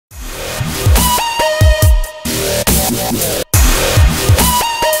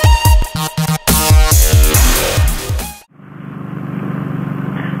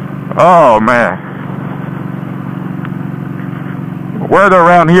Oh man, weather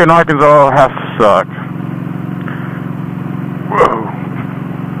around here in Arkansas has sucked. Whoa,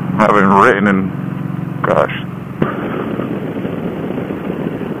 I haven't written in, gosh.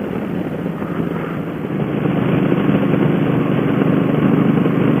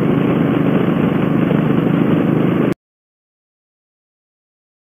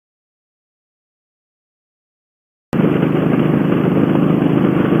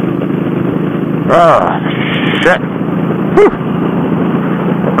 Ah, shit. Whew.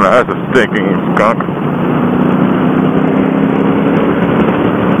 That's a stinking skunk.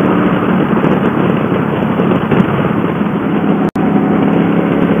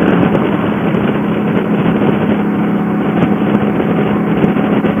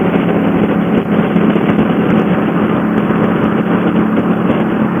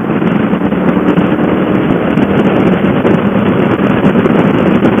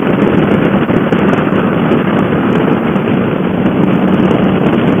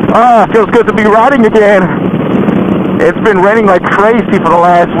 Ah, feels good to be riding again. It's been raining like crazy for the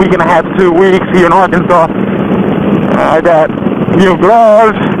last week and a half, 2 weeks here in Arkansas. I got new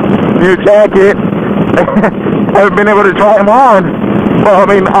gloves, new jacket. Haven't been able to try them on. Well, I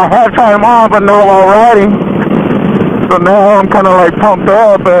mean, I have tried them on, but not while riding. So now I'm kind of like pumped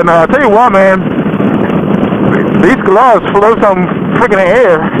up. And I'll tell you what, man, these gloves float some freaking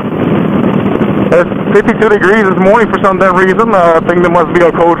air. It's 52 degrees this morning for some damn reason. I think there must be a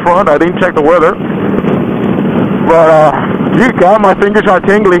cold front. I didn't check the weather. But, you got my fingers are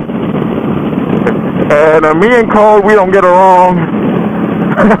tingly. And me and cold, we don't get along.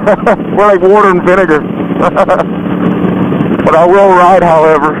 We're like water and vinegar. But I will ride,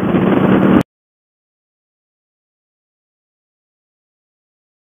 however.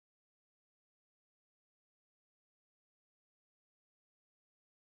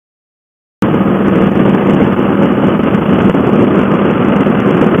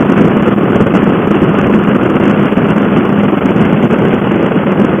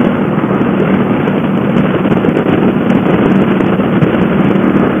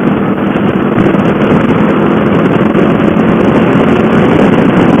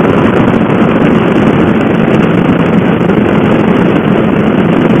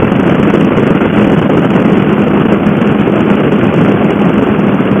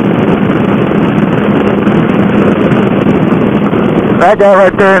 That guy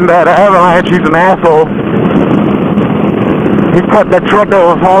right there in that avalanche, he's an asshole. He cut that truck that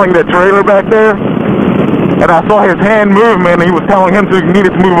was hauling that trailer back there, and I saw his hand movement, and he was telling him he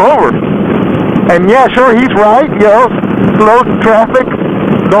needed to move over. And yeah, sure, he's right, slow traffic,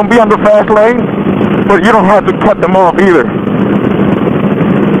 don't be on the fast lane, but you don't have to cut them off either.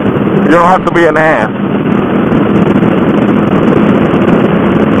 You don't have to be an ass.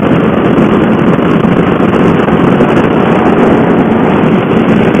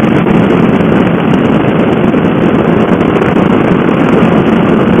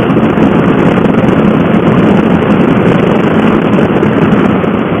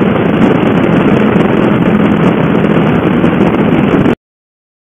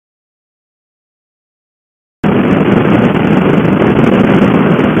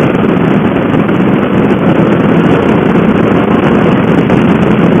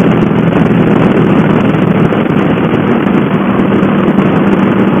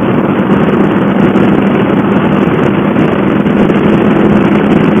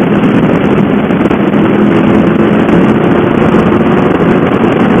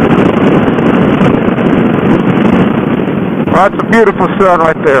 That's a beautiful sun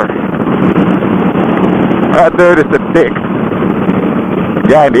right there. Right there is the dick.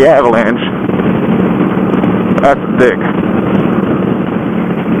 Guy in the avalanche. That's the dick.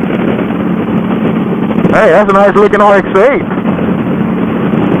 Hey, that's a nice looking RX-8.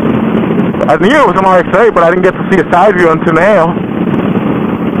 I knew it was an RX-8, but I didn't get to see a side view until now.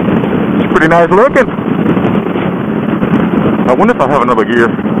 It's pretty nice looking. I wonder if I have another gear.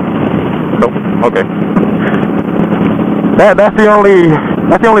 Nope. Okay. That's the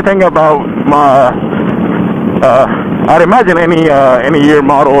only thing about my I'd imagine any year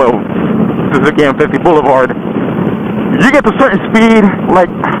model of Suzuki M50 Boulevard. You get to a certain speed, like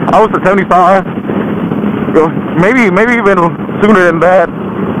I was at 75, maybe even sooner than that.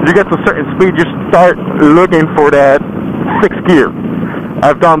 You get to a certain speed, you start looking for that 6th gear.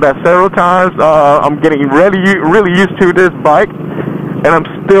 I've done that several times. I'm getting really used to this bike, and I'm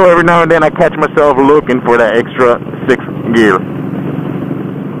still every now and then I catch myself looking for that extra 6th gear.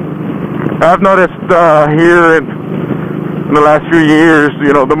 I've noticed here in the last few years,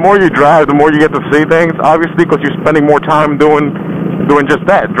 the more you drive, the more you get to see things. Obviously, because you're spending more time doing doing just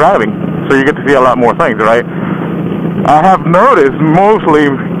that, driving. So you get to see a lot more things, right? I have noticed mostly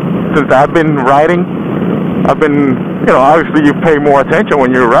since I've been riding, I've been, you know, obviously you pay more attention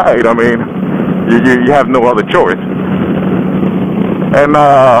when you ride. I mean, you have no other choice. And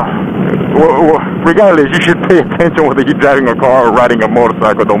regardless, you should pay attention whether you're driving a car or riding a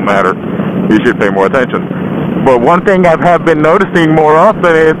motorcycle, don't matter. You should pay more attention. But one thing I have been noticing more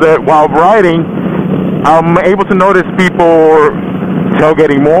often is that while riding, I'm able to notice people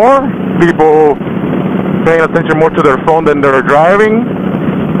tailgating more, people paying attention more to their phone than they're driving,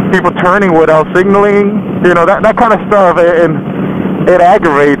 people turning without signaling, you know, that kind of stuff, and it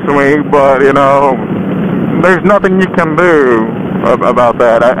aggravates me, but, you know, there's nothing you can do about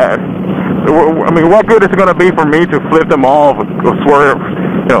that. I mean, what good is it going to be for me to flip them off or swerve,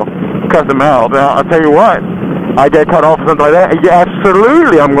 you know, cut them out? Now, I'll tell you what, I get cut off or something like that, yeah,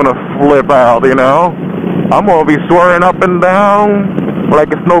 absolutely I'm going to flip out, you know. I'm going to be swerving up and down like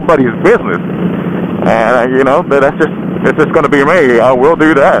it's nobody's business. And, you know, it's just going to be me. I will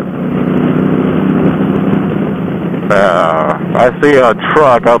do that. I see a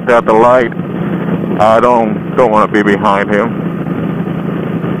truck out there at the light. I don't want to be behind him.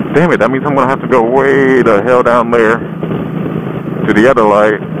 Damn it, that means I'm going to have to go way the hell down there to the other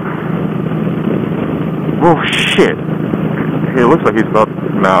light. Oh, shit. It looks like he's about...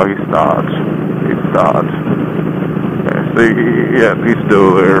 No, he stopped. He stopped. Yeah, see, yeah, he's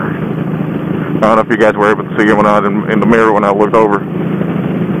still there. I don't know if you guys were able to see him when I was in the mirror when I looked over,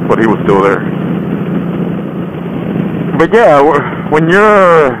 but he was still there. But yeah, when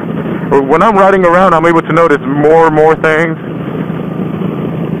I'm riding around, I'm able to notice more and more things.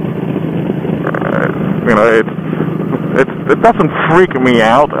 You know, it doesn't freak me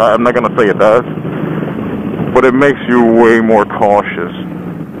out. I'm not gonna say it does, but it makes you way more cautious.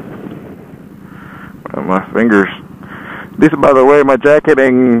 My fingers. These, by the way, my jacket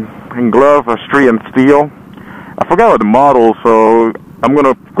and glove are Street and Steel. I forgot what the model, so I'm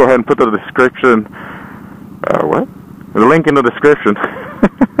gonna go ahead and put the description. What? The link in the description.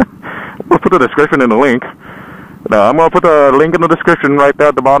 I'm gonna put the description in the link. No, I'm gonna put the link in the description right there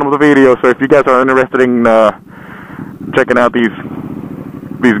at the bottom of the video. So if you guys are interested in checking out these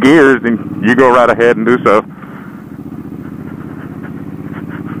gears, then you go right ahead and do so.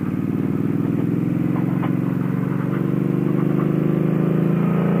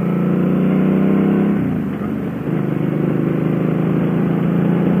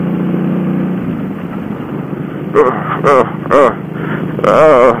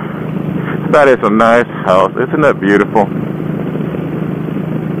 That is a nice house. Isn't that beautiful?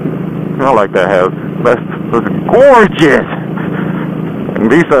 I like that house. That's gorgeous.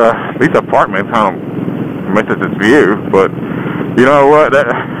 And these apartments kind of misses its view, but you know what?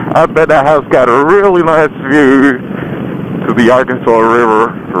 I bet that house got a really nice view to the Arkansas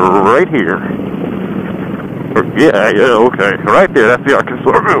River right here. Yeah, okay, right there. That's the Arkansas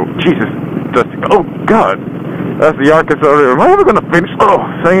River. Oh, Jesus, oh God. That's the Arkansas River. Am I ever going to finish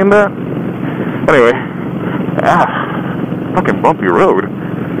saying that? Anyway. Fucking bumpy road.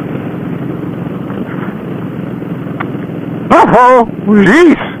 Oh,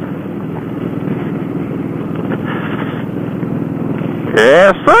 jeez.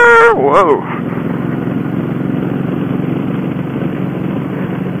 Yes, sir. Whoa.